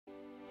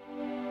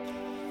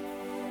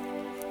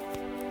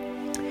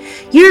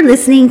You're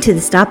listening to the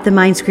Stop the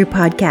Mind Screw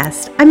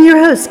podcast. I'm your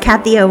host,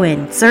 Kathy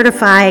Owen,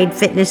 certified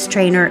fitness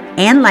trainer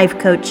and life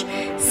coach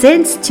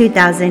since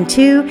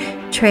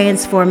 2002,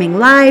 transforming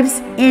lives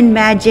in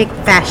magic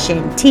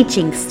fashion,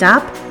 teaching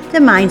Stop the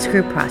Mind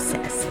Screw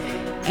process.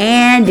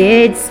 And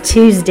it's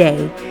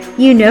Tuesday.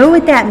 You know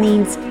what that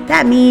means.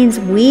 That means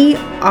we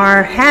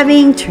are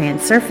having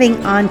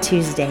Transurfing on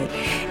Tuesday.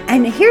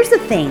 And here's the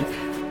thing.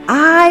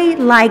 I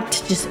like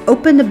to just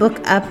open the book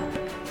up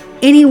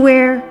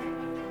anywhere,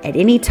 at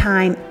any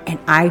time, and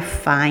I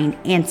find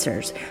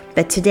answers.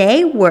 But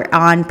today we're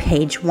on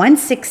page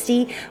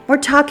 160. We're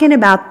talking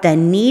about the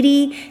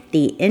needy,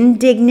 the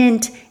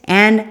indignant,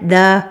 and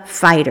the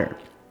fighter.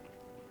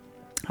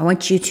 I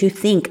want you to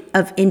think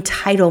of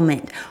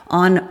entitlement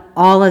on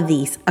all of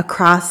these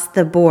across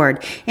the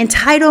board.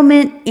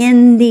 Entitlement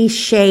in the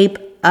shape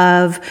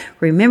of,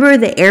 remember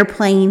the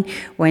airplane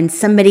when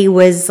somebody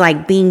was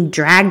like being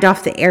dragged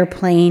off the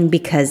airplane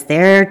because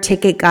their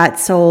ticket got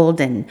sold?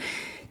 And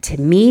to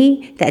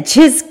me, that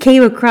just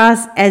came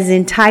across as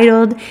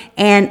entitled,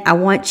 and I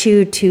want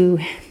you to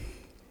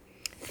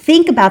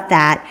think about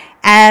that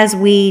as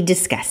we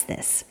discuss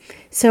this.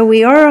 So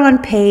we are on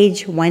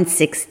page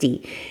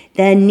 160,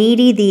 the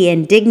needy, the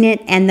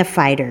indignant, and the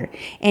fighter.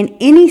 In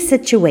any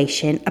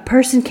situation, a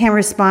person can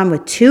respond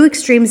with two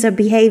extremes of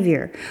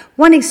behavior.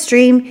 One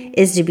extreme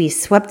is to be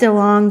swept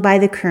along by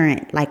the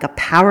current like a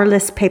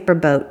powerless paper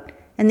boat,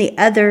 and the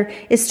other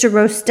is to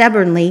row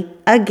stubbornly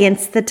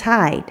against the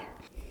tide.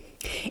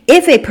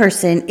 If a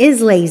person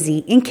is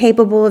lazy,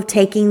 incapable of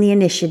taking the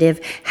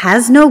initiative,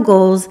 has no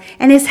goals,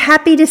 and is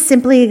happy to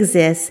simply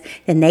exist,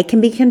 then they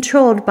can be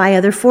controlled by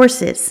other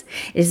forces.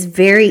 It is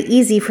very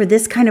easy for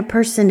this kind of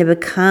person to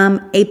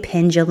become a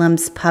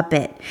pendulum's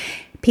puppet.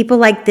 People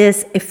like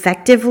this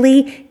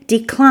effectively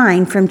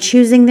decline from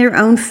choosing their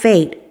own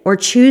fate or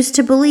choose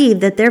to believe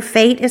that their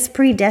fate is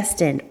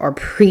predestined or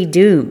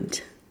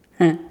predoomed.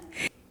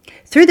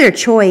 Through their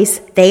choice,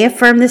 they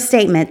affirm the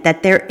statement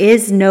that there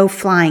is no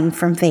flying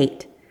from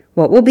fate.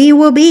 What will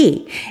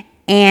be,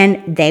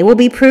 and they will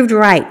be proved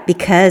right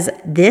because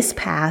this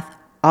path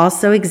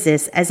also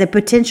exists as a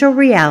potential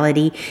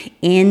reality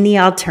in the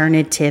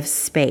alternative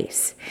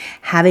space.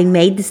 Having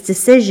made this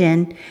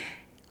decision,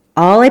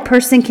 all a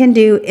person can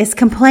do is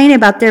complain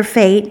about their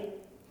fate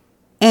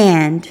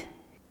and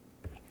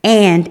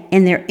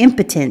in their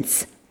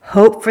impotence,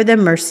 hope for the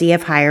mercy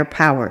of higher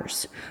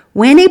powers.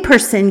 When a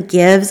person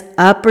gives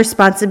up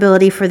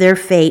responsibility for their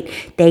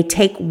fate, they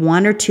take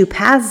one or two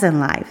paths in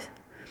life.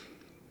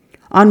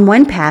 On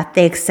one path,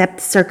 they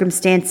accept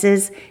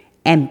circumstances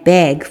and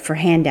beg for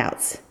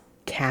handouts,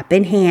 cap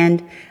in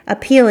hand,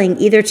 appealing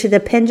either to the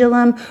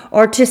pendulum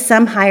or to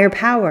some higher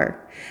power.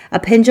 A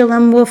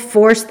pendulum will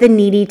force the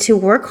needy to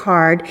work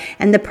hard,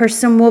 and the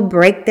person will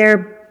break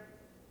their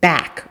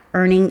back,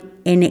 earning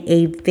in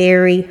a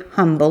very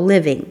humble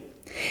living.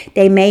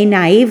 They may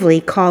naively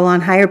call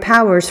on higher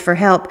powers for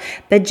help,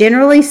 but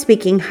generally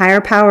speaking, higher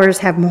powers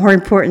have more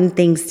important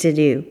things to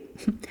do.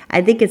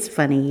 I think it's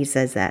funny he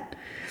says that.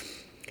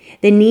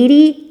 The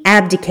needy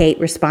abdicate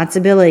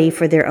responsibility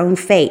for their own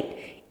fate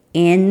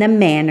in the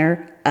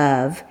manner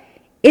of,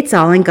 it's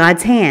all in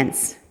God's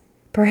hands.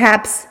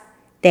 Perhaps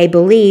they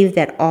believe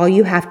that all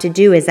you have to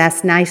do is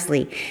ask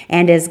nicely,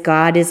 and as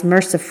God is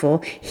merciful,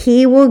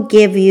 He will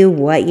give you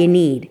what you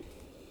need.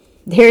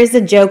 There is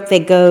a joke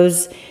that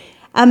goes,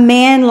 a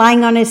man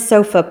lying on his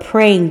sofa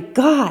praying,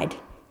 God,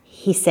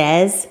 he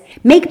says,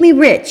 make me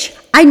rich.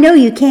 I know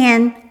you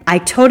can. I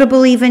totally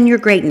believe in your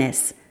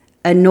greatness.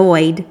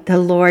 Annoyed, the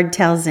Lord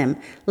tells him,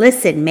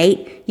 listen,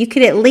 mate, you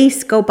could at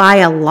least go buy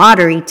a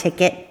lottery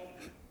ticket.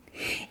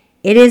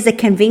 It is a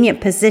convenient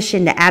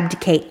position to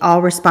abdicate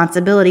all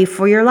responsibility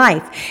for your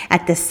life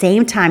at the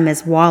same time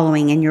as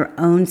wallowing in your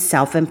own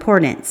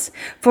self-importance.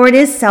 For it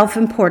is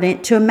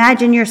self-important to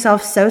imagine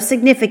yourself so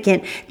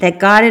significant that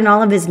God in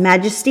all of His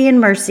majesty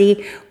and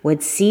mercy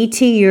would see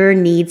to your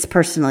needs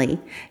personally.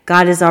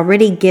 God has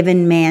already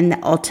given man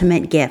the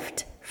ultimate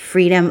gift,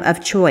 freedom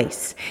of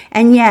choice.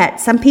 And yet,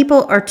 some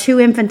people are too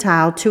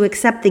infantile to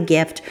accept the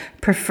gift,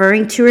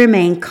 preferring to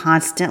remain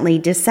constantly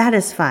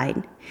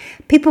dissatisfied.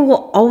 People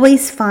will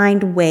always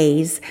find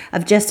ways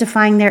of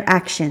justifying their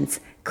actions,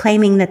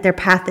 claiming that their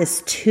path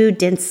is too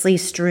densely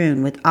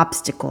strewn with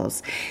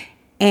obstacles,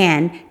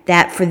 and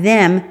that for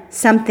them,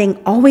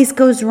 something always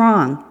goes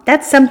wrong.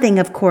 That something,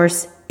 of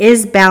course,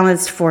 is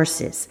balanced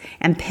forces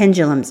and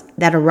pendulums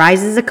that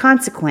arise as a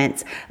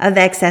consequence of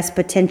excess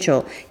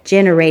potential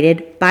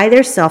generated by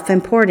their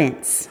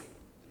self-importance.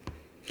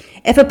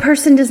 If a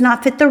person does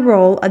not fit the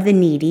role of the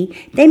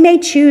needy, they may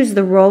choose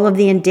the role of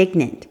the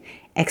indignant,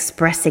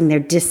 expressing their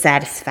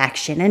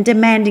dissatisfaction and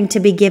demanding to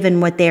be given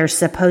what they are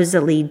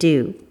supposedly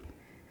due.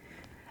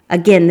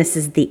 Again, this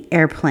is the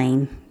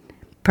airplane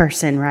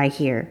person right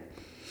here.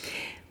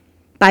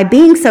 By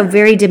being so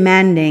very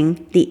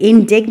demanding, the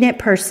indignant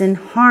person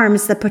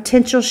harms the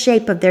potential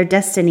shape of their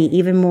destiny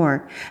even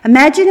more.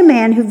 Imagine a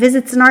man who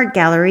visits an art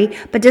gallery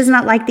but does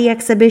not like the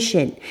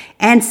exhibition,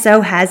 and so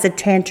has a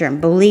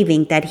tantrum,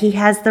 believing that he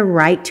has the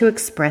right to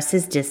express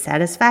his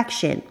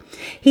dissatisfaction.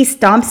 He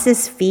stomps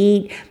his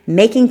feet,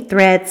 making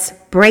threats,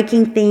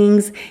 breaking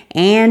things,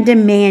 and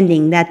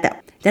demanding that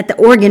the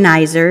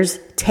organizers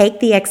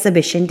take the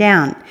exhibition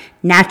down.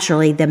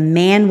 Naturally, the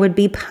man would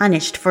be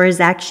punished for his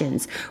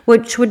actions,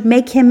 which would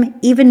make him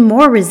even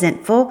more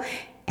resentful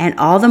and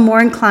all the more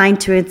inclined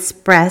to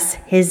express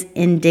his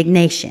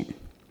indignation.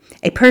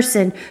 A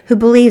person who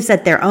believes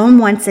that their own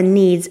wants and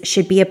needs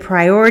should be a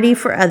priority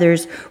for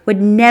others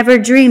would never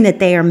dream that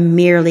they are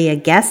merely a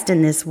guest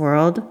in this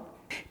world.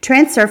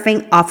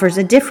 Transurfing offers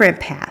a different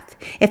path.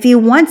 If you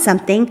want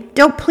something,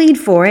 don't plead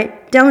for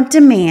it, don't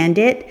demand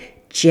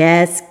it,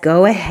 just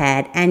go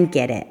ahead and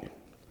get it.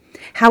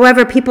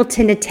 However, people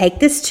tend to take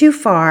this too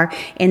far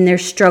in their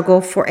struggle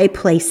for a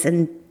place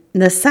in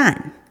the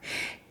sun.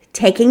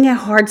 Taking a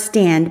hard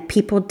stand,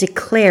 people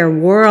declare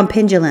war on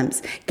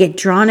pendulums, get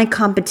drawn in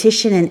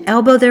competition, and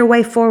elbow their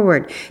way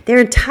forward. Their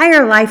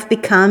entire life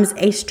becomes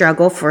a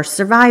struggle for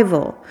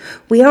survival.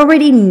 We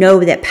already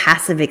know that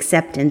passive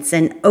acceptance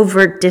and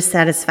overt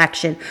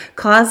dissatisfaction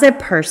cause a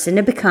person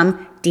to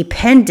become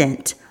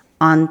dependent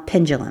on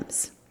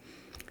pendulums.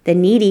 The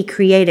needy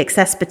create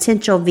excess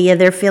potential via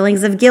their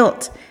feelings of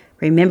guilt.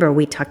 Remember,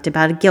 we talked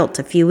about guilt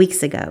a few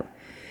weeks ago.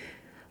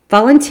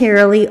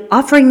 Voluntarily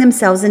offering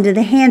themselves into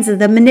the hands of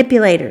the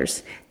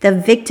manipulators, the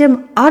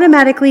victim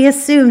automatically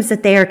assumes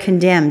that they are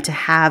condemned to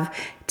have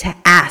to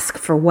ask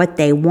for what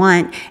they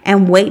want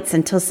and waits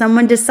until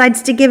someone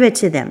decides to give it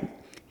to them.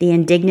 The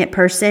indignant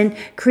person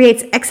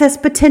creates excess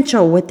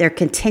potential with their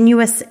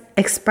continuous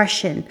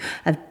expression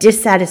of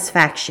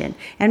dissatisfaction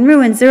and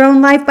ruins their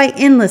own life by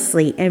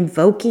endlessly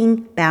invoking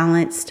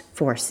balanced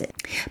forces.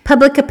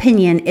 Public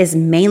opinion is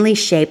mainly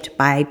shaped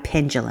by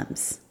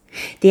pendulums.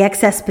 The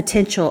excess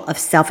potential of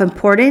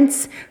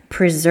self-importance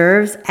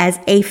preserves as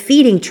a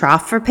feeding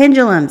trough for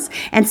pendulums,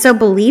 and so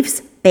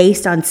beliefs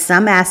based on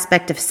some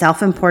aspect of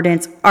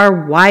self-importance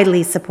are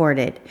widely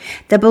supported.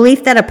 The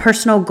belief that a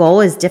personal goal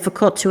is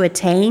difficult to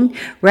attain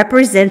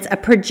represents a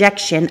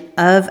projection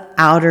of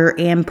outer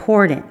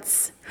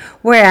importance,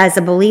 whereas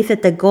a belief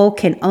that the goal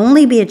can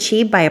only be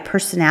achieved by a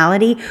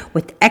personality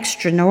with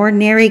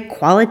extraordinary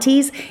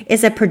qualities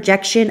is a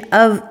projection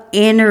of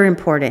inner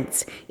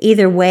importance.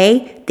 Either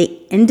way,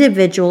 the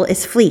individual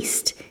is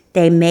fleeced.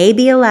 They may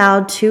be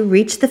allowed to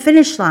reach the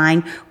finish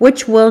line,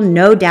 which will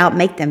no doubt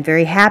make them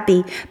very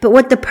happy, but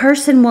what the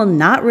person will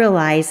not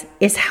realize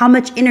is how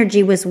much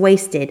energy was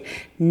wasted,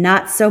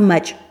 not so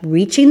much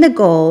reaching the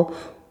goal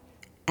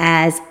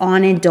as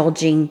on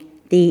indulging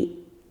the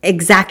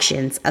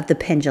exactions of the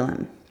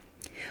pendulum.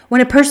 When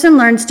a person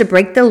learns to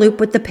break the loop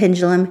with the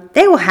pendulum,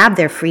 they will have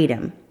their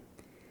freedom.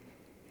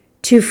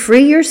 To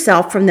free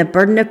yourself from the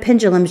burden of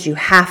pendulums, you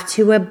have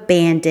to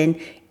abandon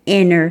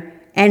inner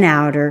and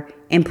outer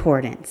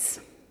importance.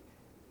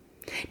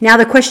 Now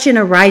the question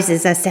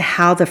arises as to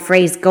how the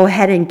phrase "go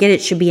ahead and get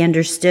it" should be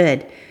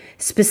understood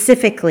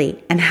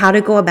specifically and how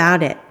to go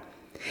about it.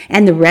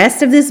 And the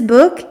rest of this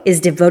book is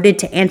devoted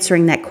to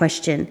answering that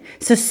question.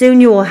 So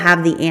soon you will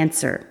have the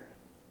answer.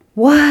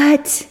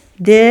 What?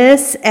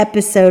 This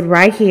episode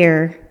right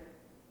here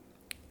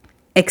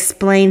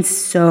explains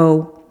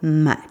so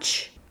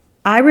much.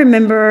 I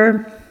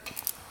remember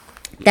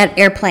that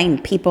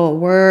airplane people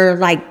were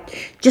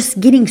like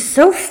just getting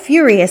so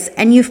furious.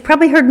 And you've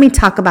probably heard me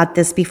talk about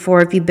this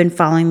before if you've been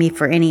following me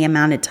for any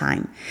amount of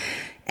time.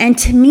 And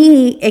to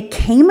me, it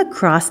came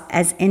across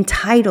as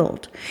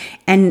entitled.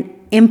 And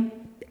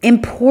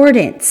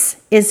importance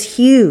is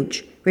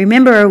huge.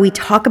 Remember, we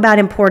talk about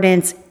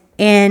importance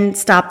in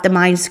Stop the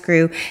Mind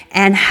Screw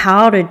and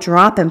how to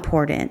drop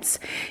importance.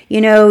 You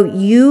know,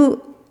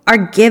 you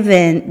are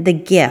given the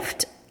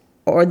gift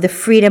or the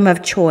freedom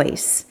of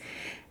choice,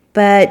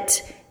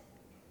 but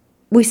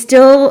we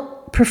still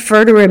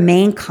prefer to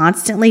remain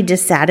constantly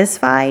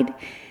dissatisfied.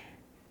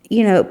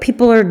 You know,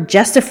 people are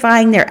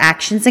justifying their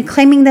actions and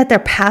claiming that their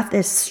path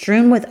is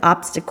strewn with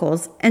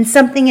obstacles and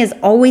something is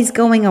always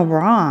going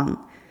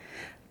wrong.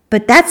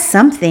 But that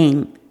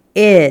something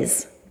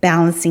is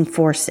balancing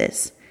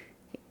forces.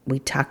 We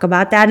talk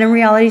about that in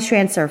Reality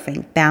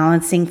Transurfing,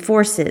 balancing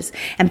forces,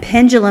 and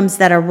pendulums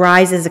that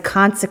arise as a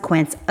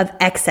consequence of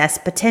excess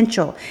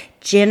potential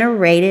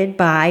generated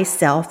by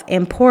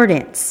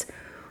self-importance.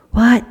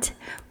 What?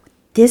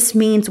 This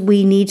means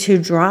we need to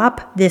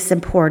drop this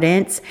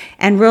importance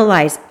and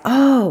realize,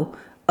 oh,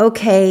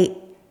 okay,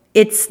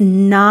 it's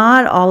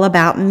not all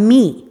about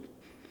me.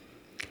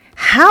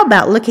 How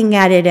about looking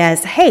at it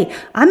as, hey,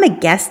 I'm a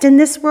guest in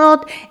this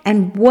world,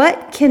 and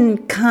what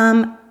can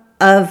come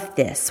of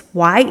this?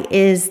 Why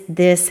is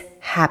this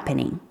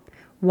happening?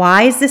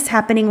 Why is this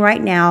happening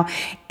right now?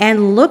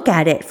 And look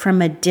at it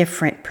from a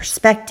different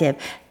perspective.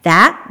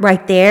 That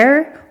right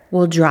there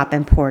will drop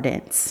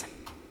importance.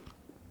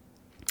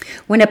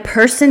 When a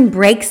person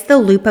breaks the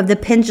loop of the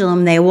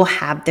pendulum, they will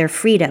have their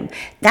freedom.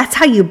 That's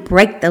how you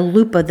break the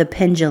loop of the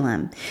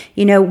pendulum.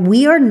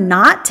 We are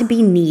not to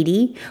be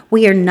needy.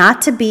 We are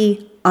not to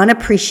be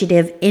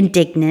unappreciative,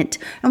 indignant,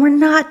 and we're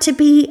not to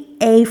be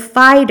a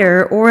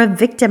fighter or a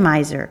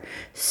victimizer.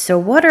 So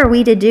what are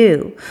we to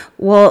do?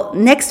 Well,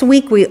 next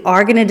week we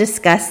are going to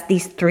discuss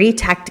these 3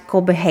 tactical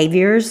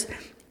behaviors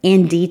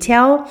in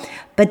detail,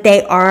 but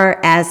they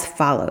are as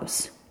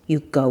follows.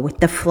 You go with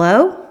the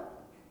flow.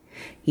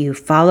 You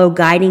follow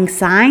guiding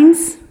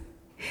signs,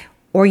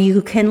 or you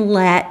can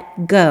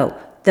let go.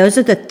 Those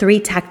are the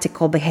 3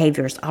 tactical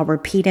behaviors. I'll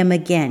repeat them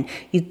again.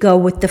 You go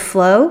with the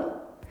flow,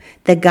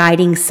 the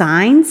guiding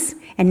signs,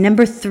 and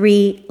number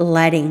 3,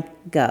 letting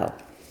go.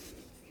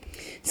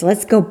 So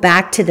let's go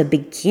back to the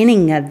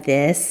beginning of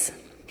this.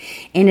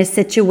 In a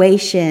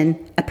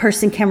situation, a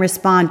person can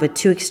respond with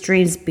 2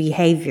 extremes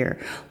behavior.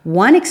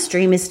 One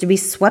extreme is to be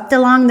swept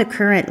along the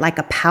current like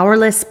a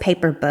powerless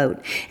paper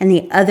boat, and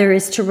the other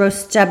is to row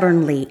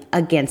stubbornly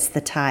against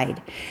the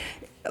tide.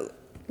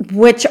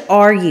 Which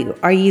are you?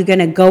 Are you going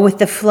to go with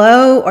the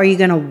flow? Are you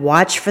going to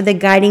watch for the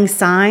guiding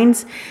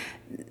signs?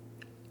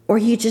 Or are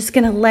you just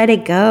going to let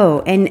it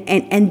go?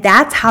 And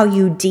that's how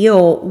you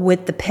deal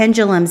with the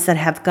pendulums that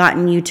have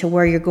gotten you to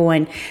where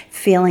you're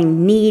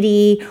feeling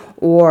needy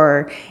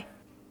or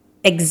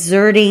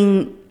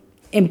exerting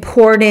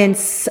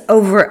importance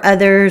over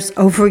others,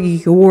 over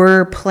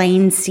your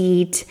playing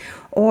seat.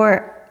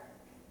 Or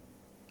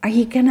are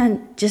you going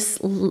to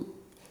just,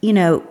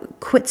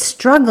 quit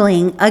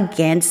struggling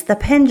against the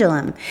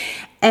pendulum?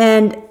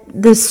 And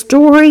the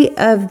story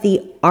of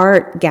the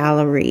art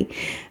gallery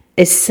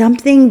is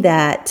something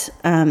that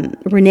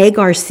Renee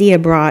Garcia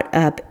brought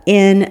up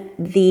in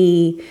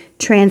the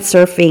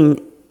International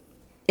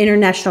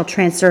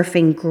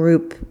Transurfing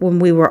group when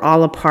we were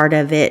all a part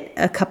of it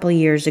a couple of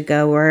years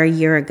ago or a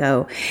year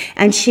ago.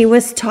 And she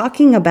was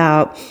talking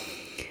about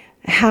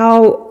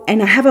how,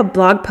 and I have a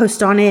blog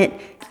post on it,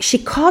 she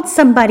called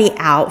somebody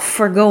out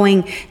for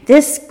going,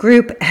 this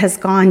group has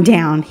gone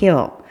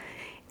downhill.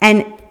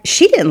 And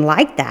she didn't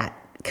like that,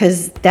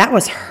 because that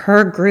was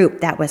her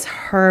group. That was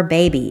her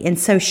baby. And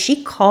so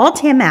she called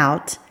him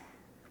out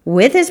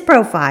with his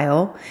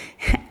profile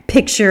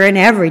picture and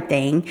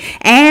everything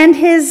and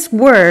his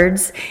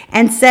words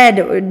and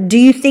said, do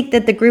you think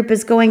that the group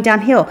is going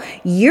downhill?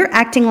 You're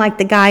acting like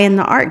the guy in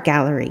the art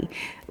gallery.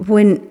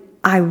 When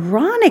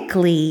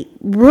ironically,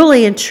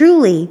 really and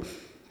truly,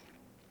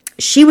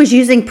 she was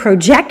using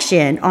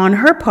projection on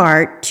her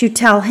part to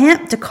call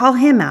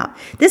him out.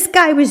 This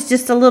guy was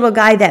just a little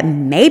guy that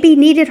maybe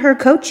needed her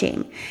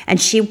coaching, and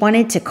she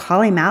wanted to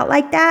call him out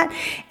like that.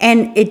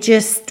 And it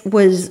just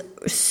was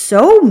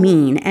so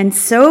mean and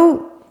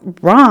so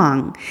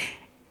wrong.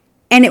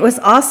 And it was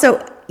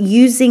also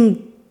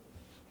using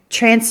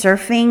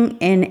transurfing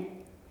in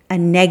a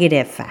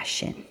negative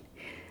fashion.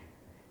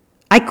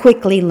 I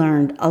quickly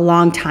learned a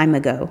long time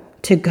ago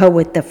to go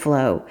with the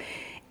flow.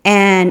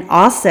 And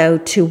also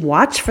to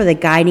watch for the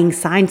guiding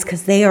signs,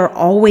 because they are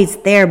always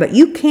there, but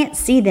you can't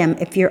see them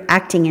if you're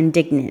acting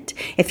indignant,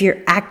 if you're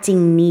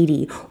acting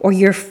needy, or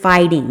you're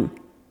fighting.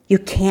 You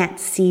can't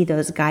see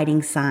those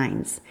guiding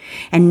signs.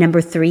 And number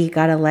 3, you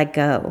got to let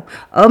go.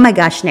 Oh my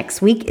gosh, next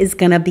week is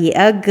going to be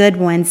a good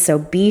one. So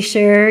be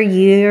sure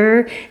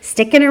you're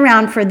sticking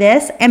around for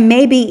this, and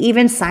maybe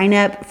even sign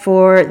up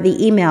for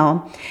the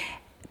email,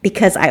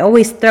 because I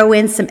always throw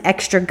in some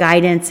extra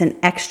guidance and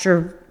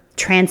extra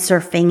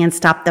transurfing and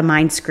stop the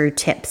mind screw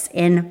tips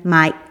in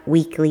my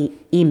weekly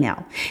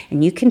email.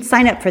 And you can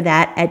sign up for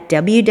that at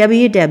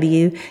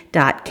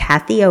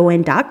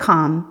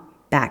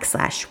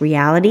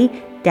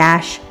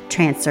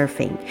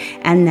www.kathieowen.com/reality-transurfing.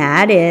 And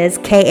that is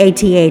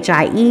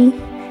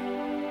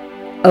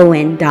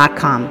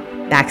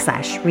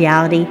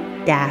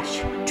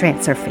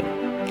kathieowen.com/reality-transurfing.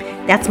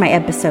 That's my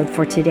episode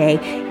for today.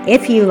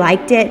 If you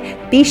liked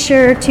it, be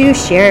sure to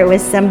share it with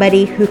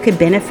somebody who could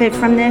benefit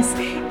from this.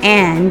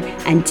 And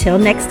until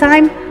next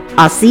time,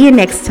 I'll see you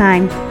next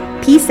time.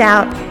 Peace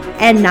out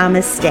and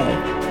namaste.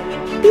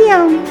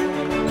 Biom.